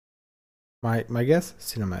My guess?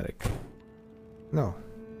 Cinematic. No.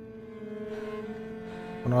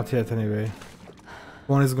 Well, not yet anyway.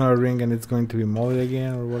 Phone is gonna ring and it's going to be Molly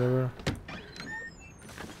again or whatever.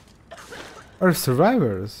 Or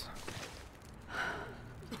survivors.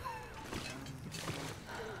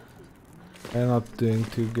 They're not doing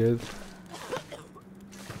too good.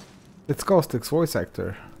 It's Caustic's voice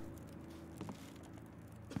actor.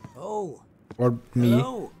 Oh. Or me.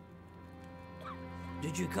 Hello.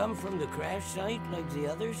 Did you come from the crash site like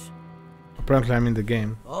the others? Apparently I'm in the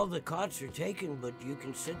game. All the cots are taken, but you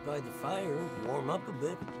can sit by the fire, warm up a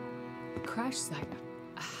bit. Crash site?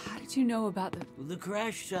 How did you know about The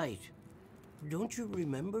crash site. Don't you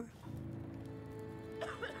remember?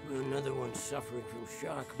 Another one suffering from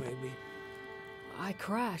shock, maybe. I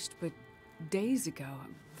crashed, but days ago,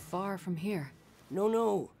 far from here.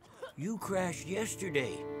 No. You crashed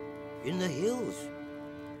yesterday. In the hills.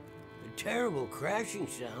 A terrible crashing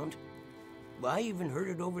sound. I even heard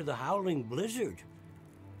it over the howling blizzard.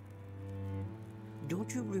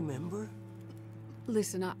 Don't you remember?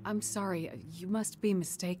 Listen, I'm sorry. You must be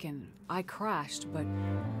mistaken. I crashed, but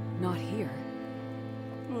not here.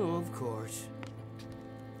 Oh, of course.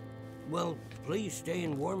 Well, please stay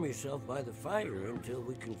and warm yourself by the fire until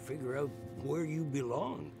we can figure out where you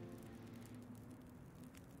belong.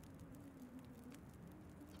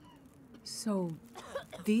 So,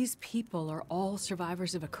 these people are all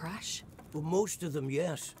survivors of a crash? Well, most of them,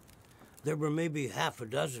 yes. There were maybe half a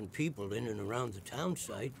dozen people in and around the town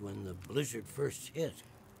site when the blizzard first hit.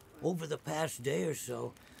 Over the past day or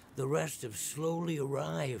so, the rest have slowly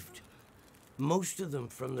arrived. Most of them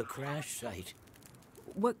from the crash site.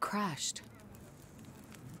 What crashed?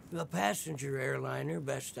 A passenger airliner,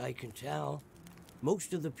 best I can tell.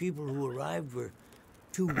 Most of the people who arrived were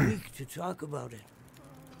too weak to talk about it.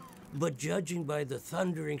 But judging by the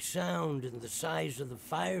thundering sound and the size of the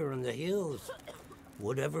fire on the hills,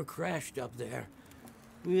 whatever crashed up there,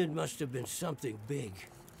 it must have been something big.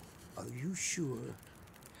 Are you sure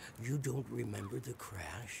you don't remember the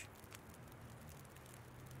crash?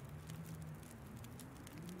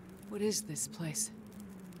 What is this place?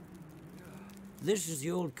 This is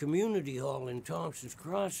the old community hall in Thompson's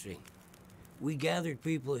Crossing. We gathered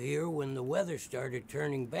people here when the weather started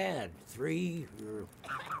turning bad. 3, or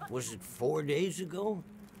was it 4 days ago?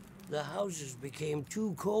 The houses became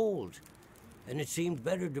too cold, and it seemed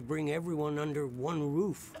better to bring everyone under one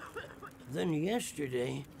roof. Then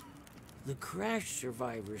yesterday, the crash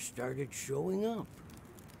survivors started showing up.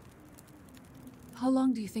 How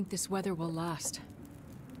long do you think this weather will last?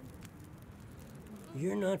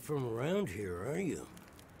 You're not from around here, are you?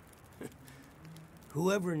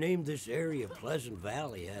 Whoever named this area Pleasant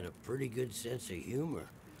Valley had a pretty good sense of humor.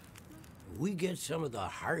 We get some of the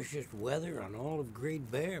harshest weather on all of Great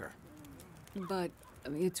Bear. But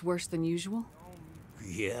it's worse than usual?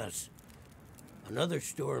 Yes. Another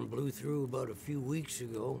storm blew through about a few weeks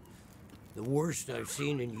ago. The worst I've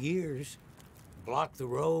seen in years. Blocked the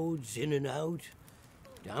roads, in and out.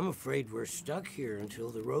 I'm afraid we're stuck here until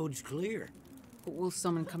the road's clear. Will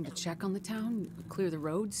someone come to check on the town? Clear the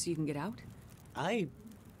roads so you can get out? I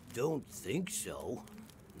don't think so.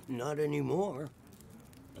 Not anymore.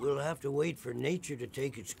 We'll have to wait for nature to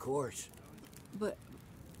take its course. But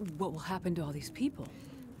what will happen to all these people?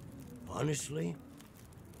 Honestly,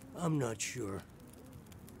 I'm not sure.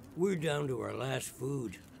 We're down to our last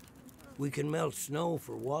food. We can melt snow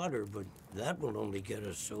for water, but that will only get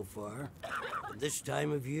us so far. This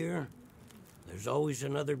time of year, there's always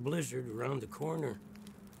another blizzard around the corner.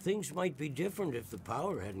 Things might be different if the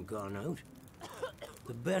power hadn't gone out.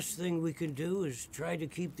 The best thing we can do is try to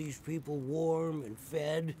keep these people warm and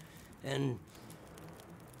fed, and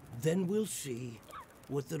then we'll see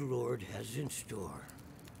what the Lord has in store.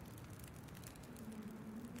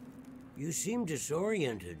 You seem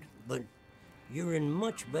disoriented, but you're in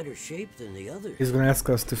much better shape than the others. He's gonna ask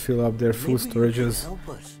us to fill up their food Maybe you can storages help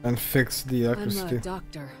us. and fix the I'm electricity. a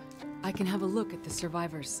doctor. I can have a look at the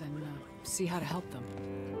survivors and see how to help them.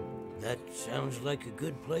 That sounds like a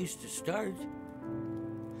good place to start.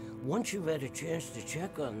 Once you've had a chance to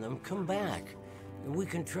check on them, come back, and we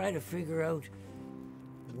can try to figure out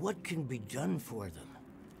what can be done for them.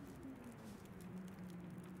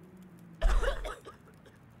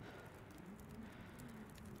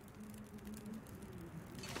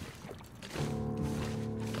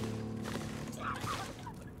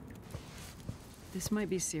 This might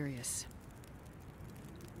be serious.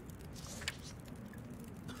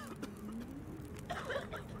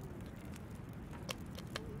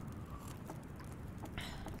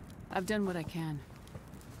 I've done what I can.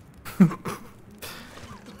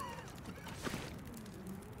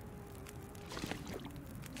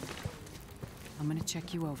 I'm gonna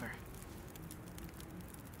check you over.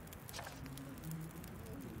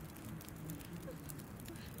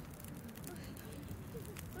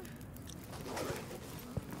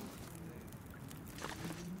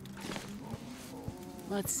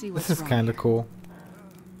 Let's see what's This is wrong kind of here. cool.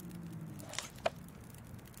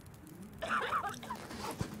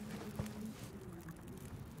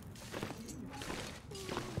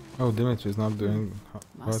 Oh, Dimitri's not doing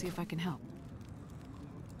I'll what? see if I can help.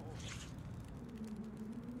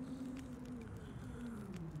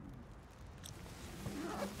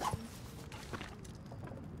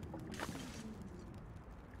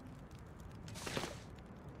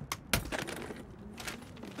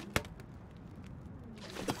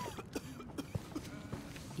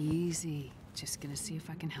 Easy. Just gonna see if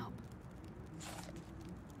I can help.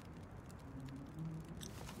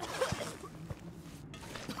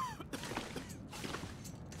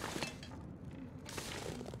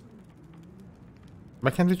 Why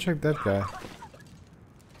can't you check that guy?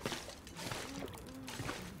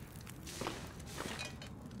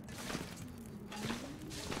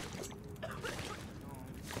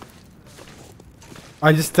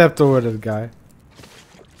 I just stepped over that guy.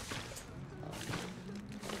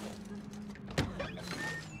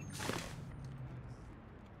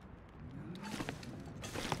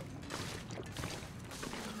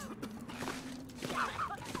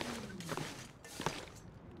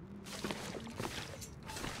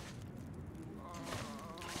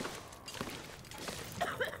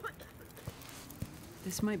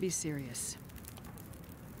 This might be serious.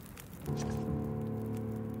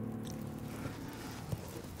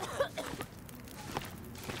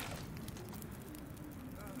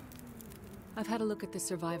 I've had a look at the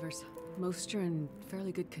survivors. Most are in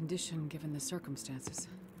fairly good condition given the circumstances.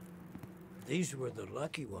 These were the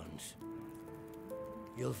lucky ones.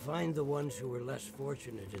 You'll find the ones who were less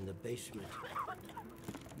fortunate in the basement.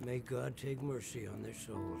 May God take mercy on their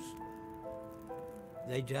souls.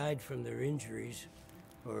 They died from their injuries,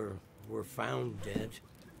 or were found dead.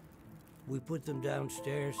 We put them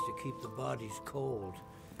downstairs to keep the bodies cold.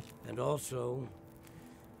 And also,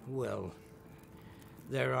 well,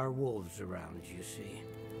 there are wolves around, you see.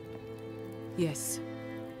 Yes,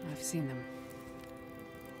 I've seen them.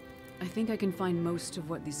 I think I can find most of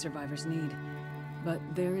what these survivors need. But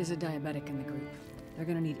there is a diabetic in the group. They're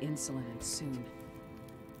gonna need insulin, and soon.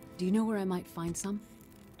 Do you know where I might find some?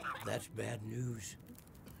 That's bad news.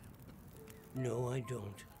 No, I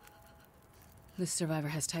don't. This survivor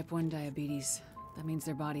has type 1 diabetes. That means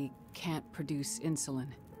their body can't produce insulin.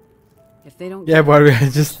 If they don't Yeah, get but it, I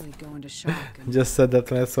they'll just actually go into shock and just said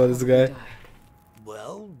that when I saw this probably guy. die.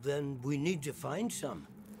 Well, then we need to find some.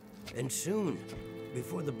 And soon,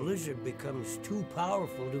 before the blizzard becomes too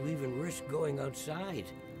powerful to even risk going outside.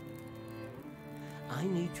 I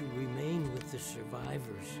need to remain with the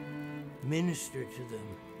survivors, minister to them.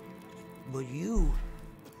 But you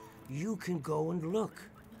can go and look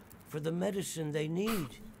for the medicine they need.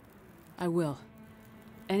 I will.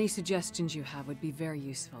 Any suggestions you have would be very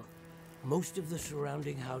useful. Most of the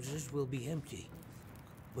surrounding houses will be empty,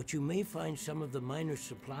 but you may find some of the minor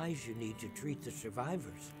supplies you need to treat the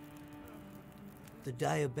survivors. The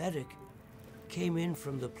diabetic came in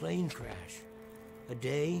from the plane crash a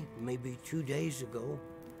day, maybe 2 days ago.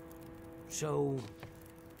 So,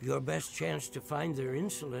 your best chance to find their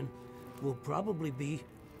insulin will probably be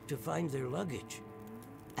to find their luggage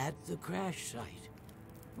at the crash site.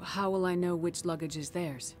 How will I know which luggage is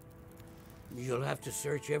theirs? You'll have to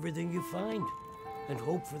search everything you find and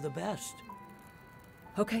hope for the best.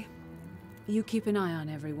 Okay. You keep an eye on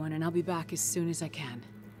everyone, and I'll be back as soon as I can.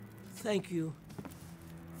 Thank you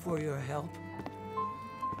for your help.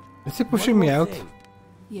 Is he pushing me One more out? thing.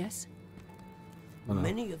 Yes? Oh, no.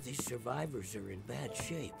 Many of these survivors are in bad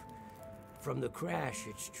shape. From the crash,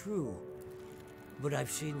 it's true. But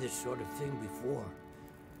I've seen this sort of thing before.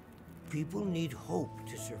 People need hope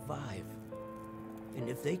to survive. And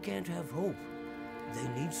if they can't have hope, they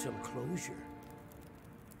need some closure.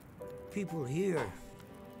 People here,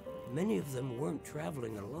 many of them weren't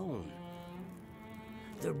traveling alone.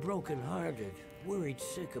 They're broken-hearted, worried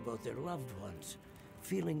sick about their loved ones,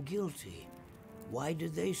 feeling guilty. Why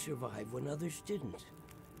did they survive when others didn't?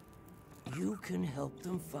 You can help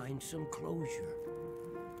them find some closure.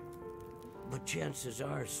 But chances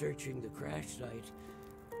are searching the crash site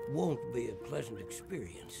won't be a pleasant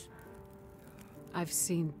experience. I've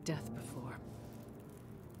seen death before.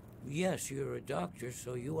 Yes, you're a doctor,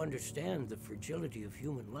 so you understand the fragility of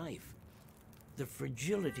human life. The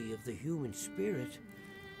fragility of the human spirit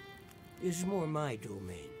is more my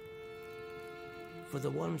domain. For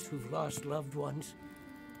the ones who've lost loved ones,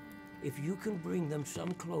 if you can bring them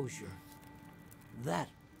some closure, That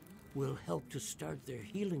will help to start their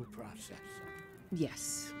healing process.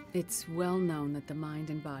 Yes, it's well known that the mind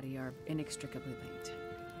and body are inextricably linked.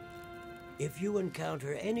 If you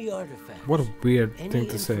encounter any artifacts, What a weird any thing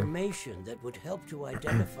to say. information that would help to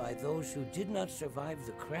identify those who did not survive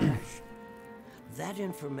the crash, that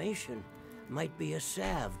information might be a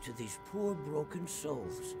salve to these poor broken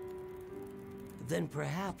souls. Then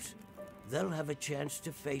perhaps they'll have a chance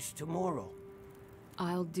to face tomorrow.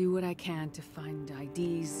 I'll do what I can to find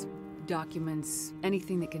IDs, documents,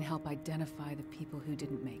 anything that can help identify the people who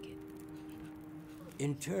didn't make it.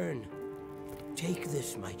 In turn, take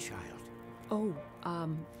this, my child. Oh,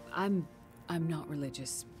 I'm not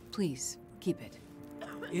religious. Please, keep it.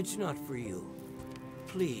 It's not for you.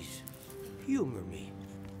 Please, humor me.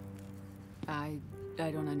 I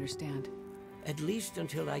don't understand. At least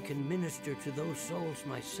until I can minister to those souls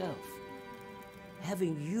myself.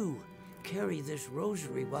 Having you carry this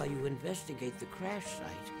rosary while you investigate the crash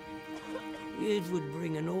site, it would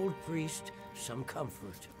bring an old priest some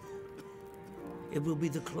comfort. It will be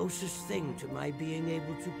the closest thing to my being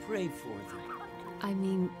able to pray for them. I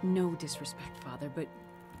mean, no disrespect, Father, but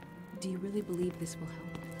do you really believe this will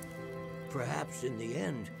help? Perhaps in the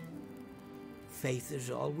end, faith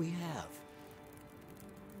is all we have.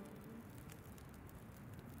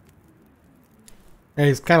 Yeah,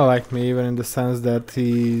 he's kind of like me, even in the sense that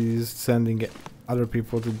he's sending other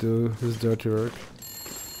people to do his dirty work.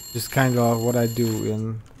 Just kind of what I do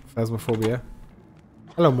in Phasmophobia.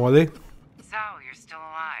 Hello, Molly. So, you're still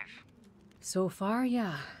alive. So far,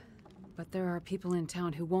 yeah. But there are people in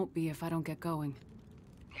town who won't be if I don't get going.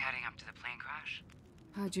 You heading up to the plane crash?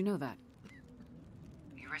 How'd you know that?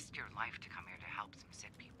 You risked your life to come here to help some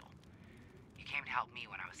sick people. You came to help me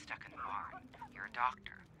when I was stuck in the barn. You're a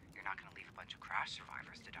doctor. You're not going to leave a bunch of crash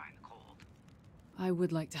survivors to die in the cold. I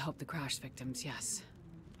would like to help the crash victims, yes.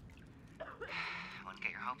 Wouldn't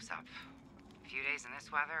get your hopes up. A few days in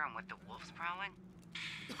this weather and with the wolves prowling,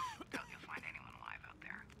 doubt you'll find anyone alive out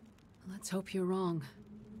there. Let's hope you're wrong.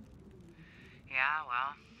 Yeah,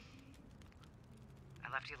 well,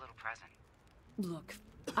 I left you a little present. Look,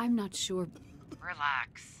 I'm not sure.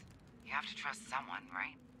 Relax. You have to trust someone,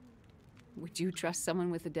 right? Would you trust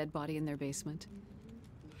someone with a dead body in their basement?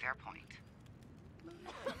 Fair point.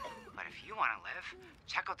 But if you want to live,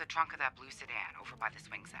 check out the trunk of that blue sedan over by the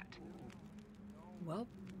swing set. Well,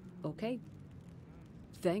 okay.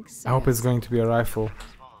 Thanks. I hope it's going to be a rifle.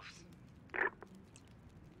 Those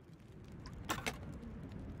wolves.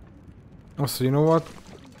 Also, you know what?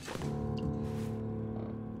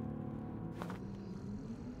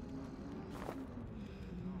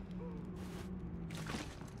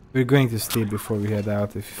 We're going to sleep before we head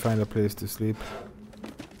out, if you find a place to sleep.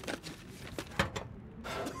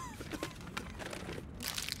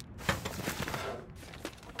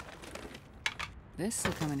 This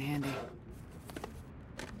will come in handy.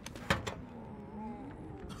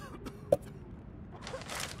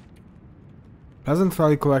 Pleasant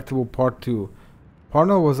Valley Collectible Part 2.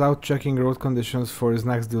 Parnell was out checking road conditions for his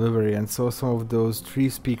next delivery and saw some of those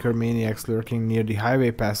three-speaker maniacs lurking near the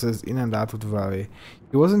highway passes in and out of the valley.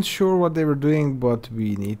 He wasn't sure what they were doing, but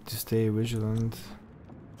we need to stay vigilant.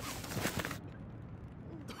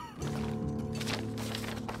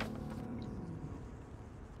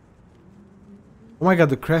 Oh my god,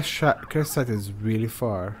 the crash site is really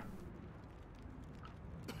far.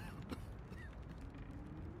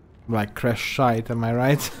 Like crash site, am I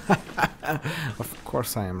right? Of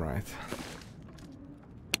course I am right.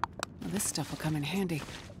 This stuff will come in handy.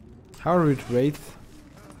 How are we with rate?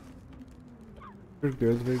 We're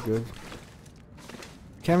good, we're good.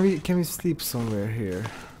 Can we sleep somewhere here?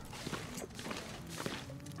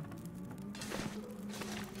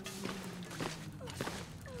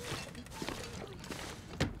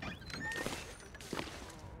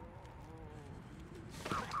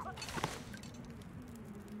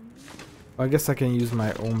 I guess I can use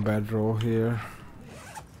my own bedroll here.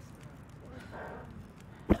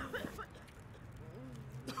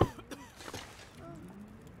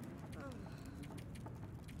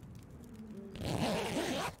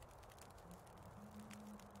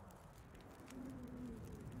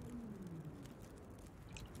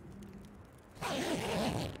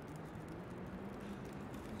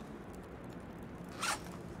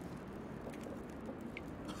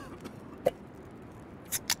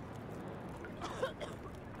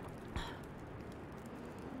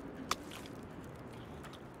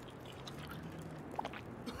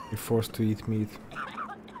 You're forced to eat meat.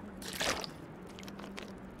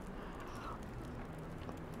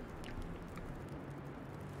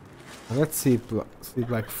 Let's sleep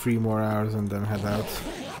like 3 more hours and then head out.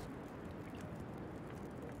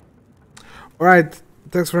 Alright,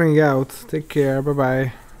 thanks for hanging out. Take care, bye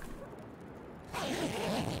bye.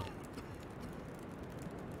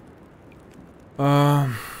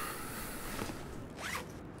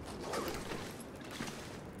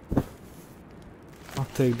 I'll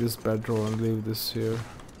take this bedroll and leave this here.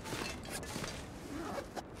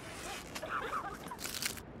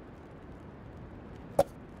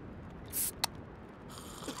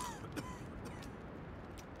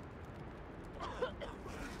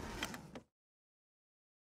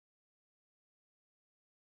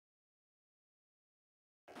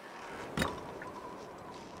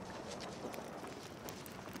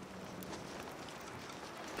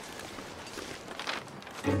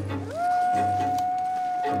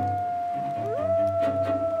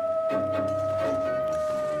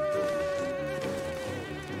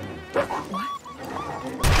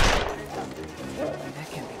 That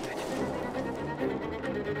can't be good.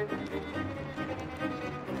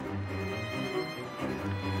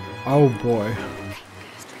 Oh boy.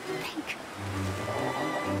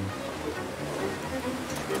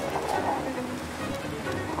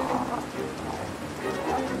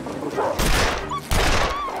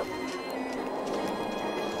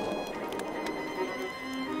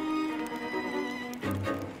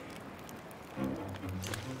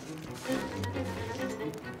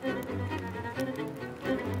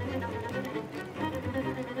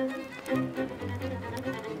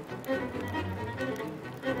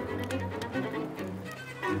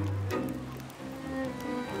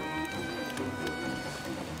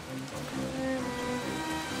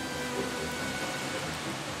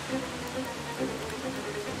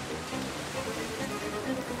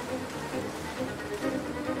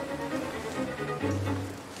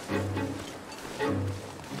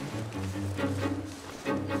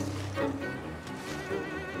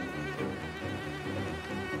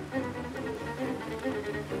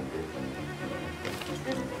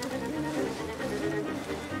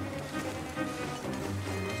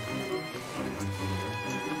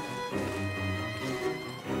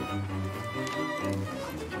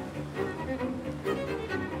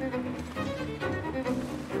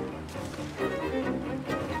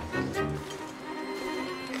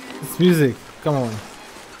 It's music, come on.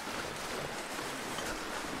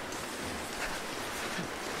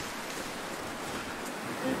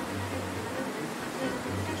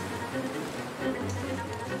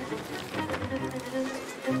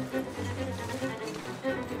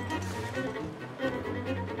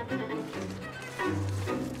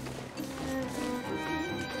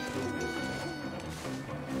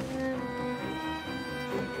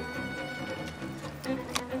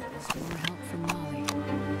 Some more help from Molly.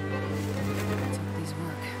 Let's hope these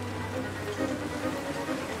work.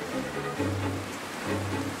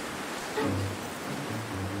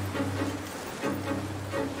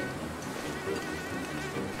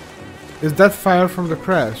 Is that fire from the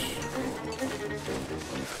crash?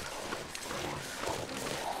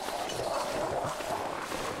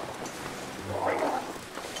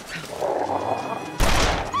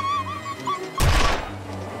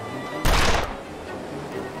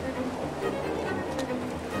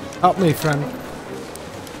 Help me, friend.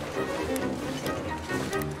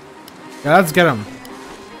 Yeah, let's get him.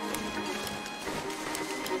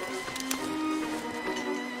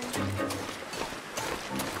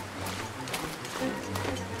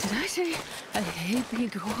 Did I say I hate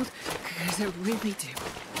being cold? Because I really do.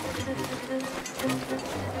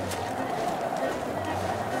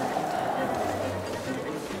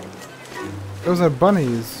 Those are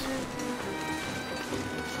bunnies.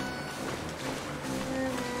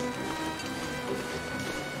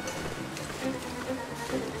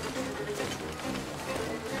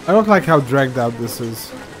 I don't like how dragged out this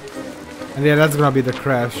is. And yeah, that's gonna be the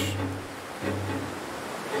crash.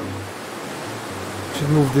 Should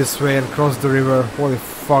move this way and cross the river. Holy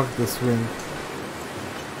fuck, this wind.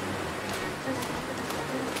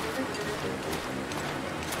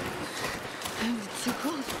 I'm so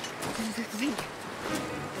cold. Think.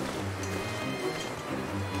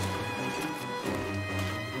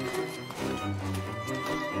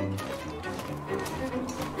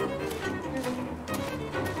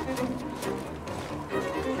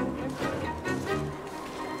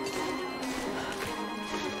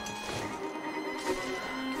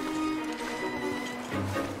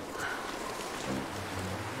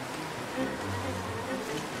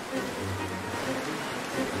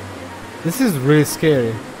 This is really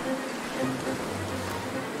scary.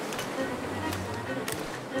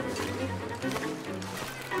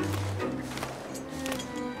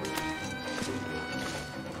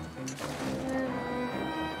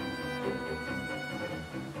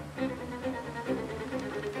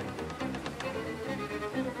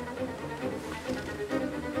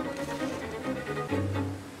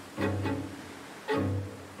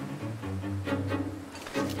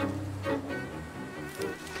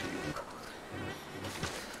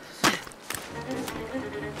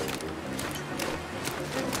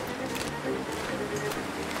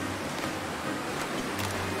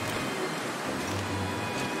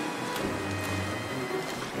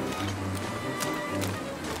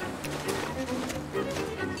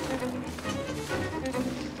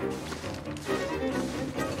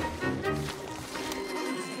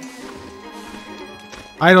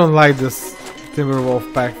 I don't like this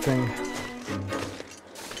Timberwolf pack thing.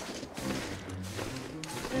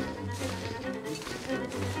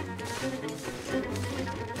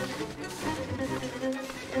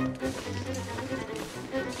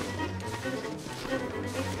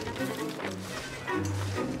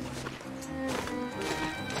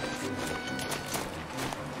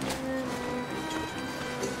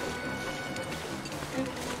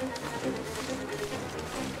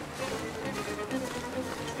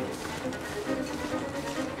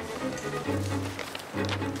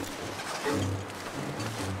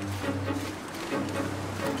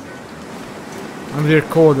 And they're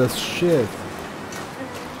cold as shit.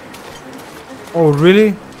 Oh,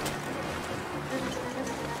 really?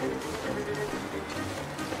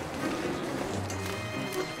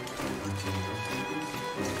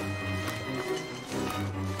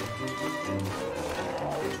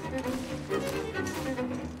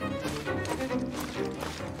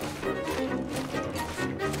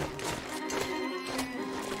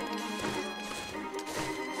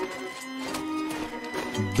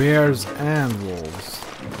 Bears and wolves.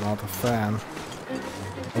 Not a fan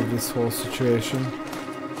of this whole situation.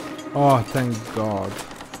 Oh, thank God.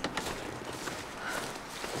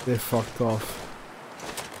 They fucked off.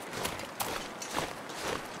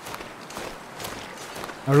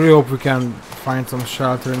 I really hope we can find some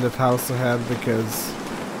shelter in that house ahead because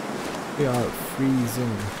we are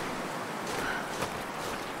freezing.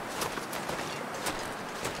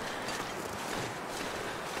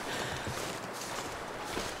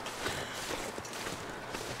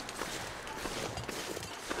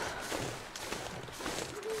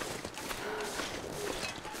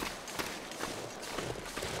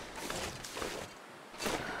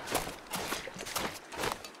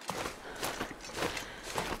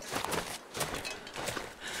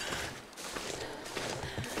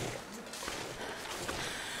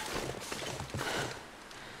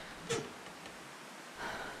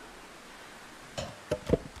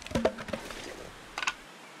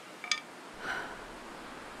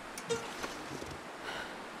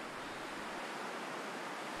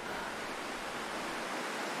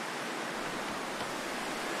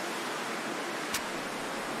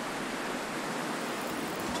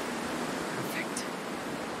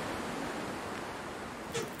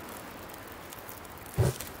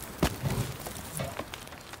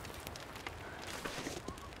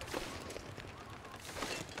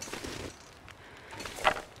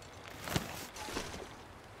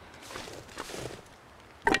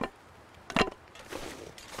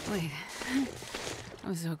 Wait,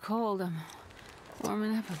 I'm so cold, I'm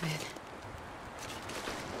warming up a bit.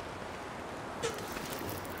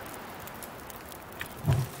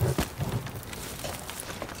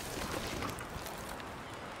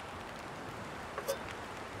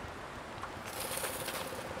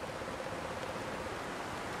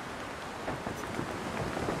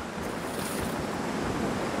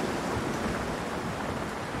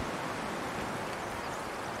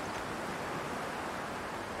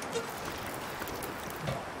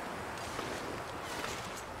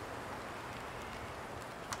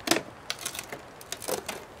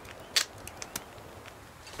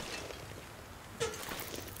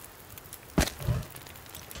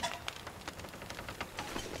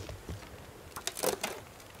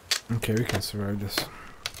 Okay, we can survive this.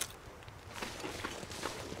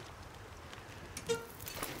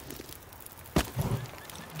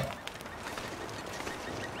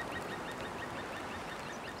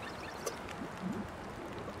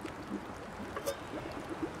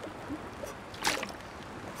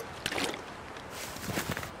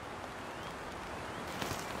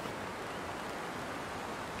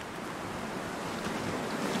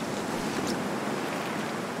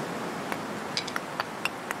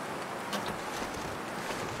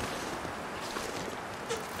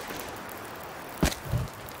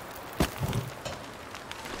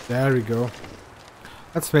 There we go.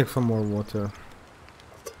 Let's make some more water.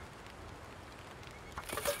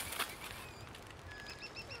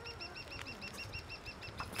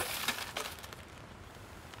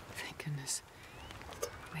 Thank goodness.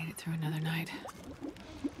 Made it through another night.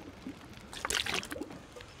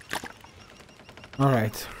 All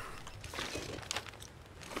right.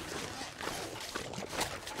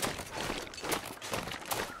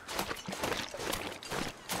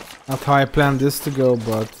 Not how I planned this to go,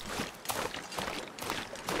 but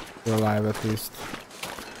we're alive at least.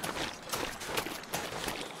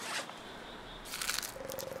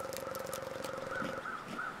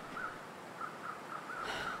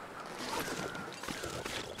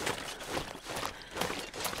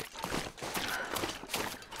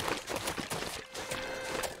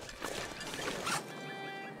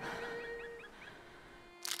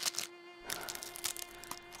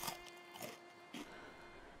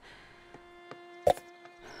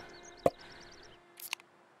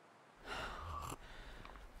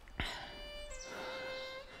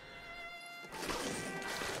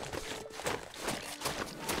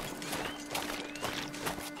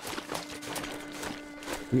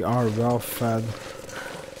 We are well fed.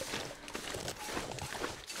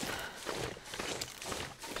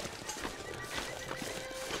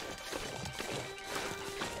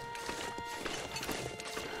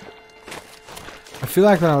 I feel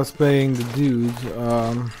like when I was playing the dude,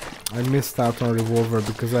 I missed out on revolver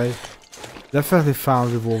because I definitely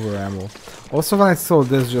found revolver ammo. Also, when I saw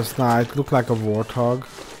this just now, it looked like a warthog.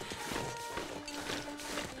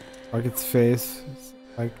 Like its face. It's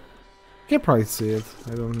like, you can probably see it.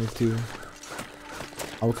 I don't need to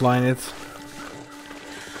outline it.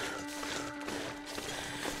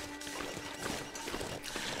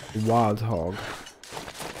 Wild hog.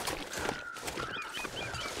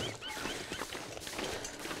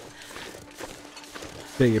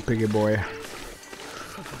 Piggy boy.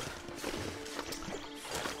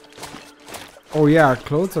 Oh yeah, our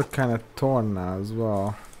clothes are kind of torn now as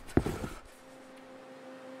well.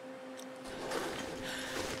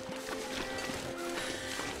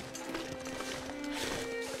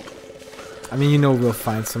 I mean, you know, we'll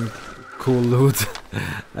find some cool loot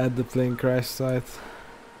at the plane crash site.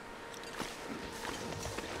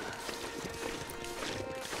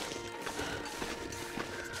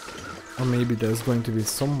 Or maybe there's going to be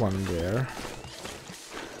someone there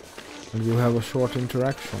and we'll have a short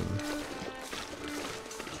interaction.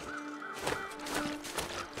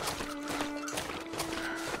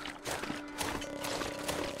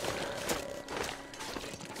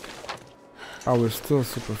 Oh, we're still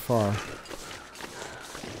super far.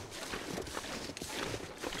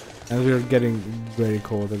 And we're getting very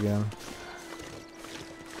cold again.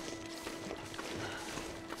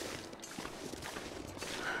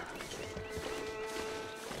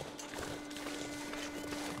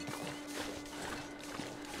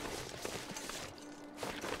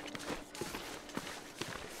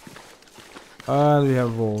 And we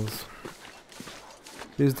have wolves.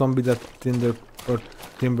 Please don't be that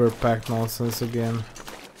timber pack nonsense again.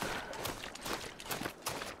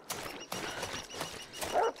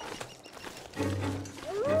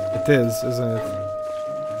 It is, isn't it?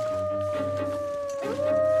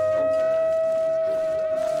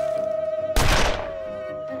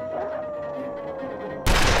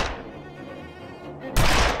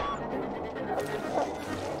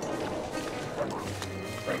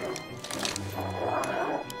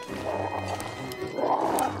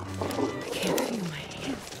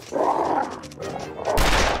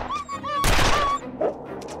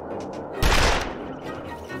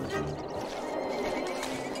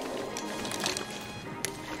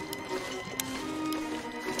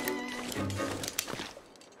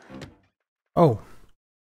 Oh.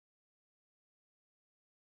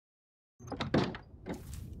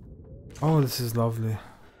 Oh, this is lovely.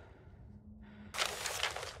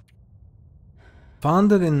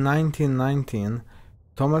 Founded in 1919,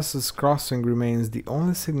 Thomas's Crossing remains the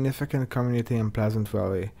only significant community in Pleasant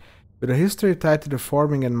Valley. With a history tied to the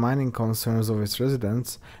farming and mining concerns of its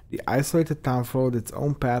residents, the isolated town followed its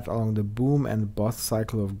own path along the boom and bust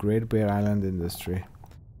cycle of Great Bear Island industry.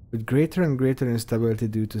 With greater and greater instability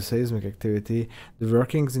due to seismic activity, the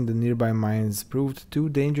workings in the nearby mines proved too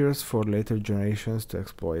dangerous for later generations to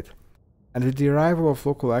exploit. And with the arrival of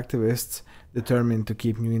local activists determined to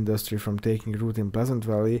keep new industry from taking root in Pleasant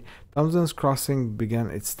Valley, Thompson's Crossing began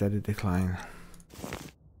its steady decline.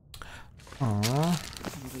 Aww.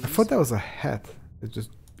 I thought that was a hat. It's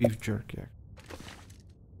just beef jerky.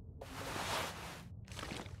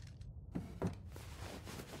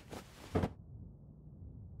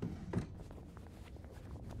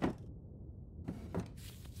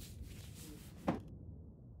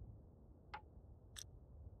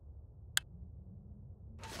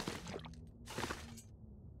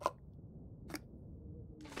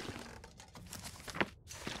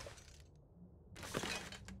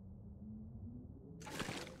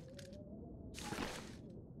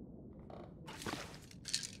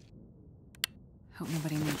 Hope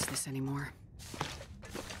nobody needs this anymore.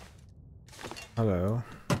 Hello.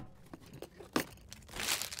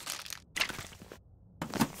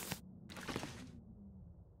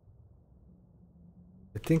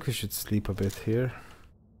 I think we should sleep a bit here.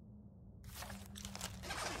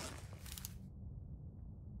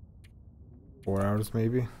 Four hours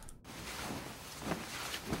maybe.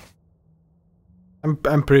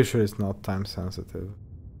 I'm pretty sure it's not time sensitive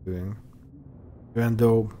doing. Even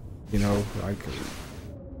though, you know, like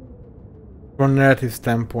from a narrative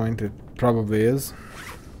standpoint it probably is.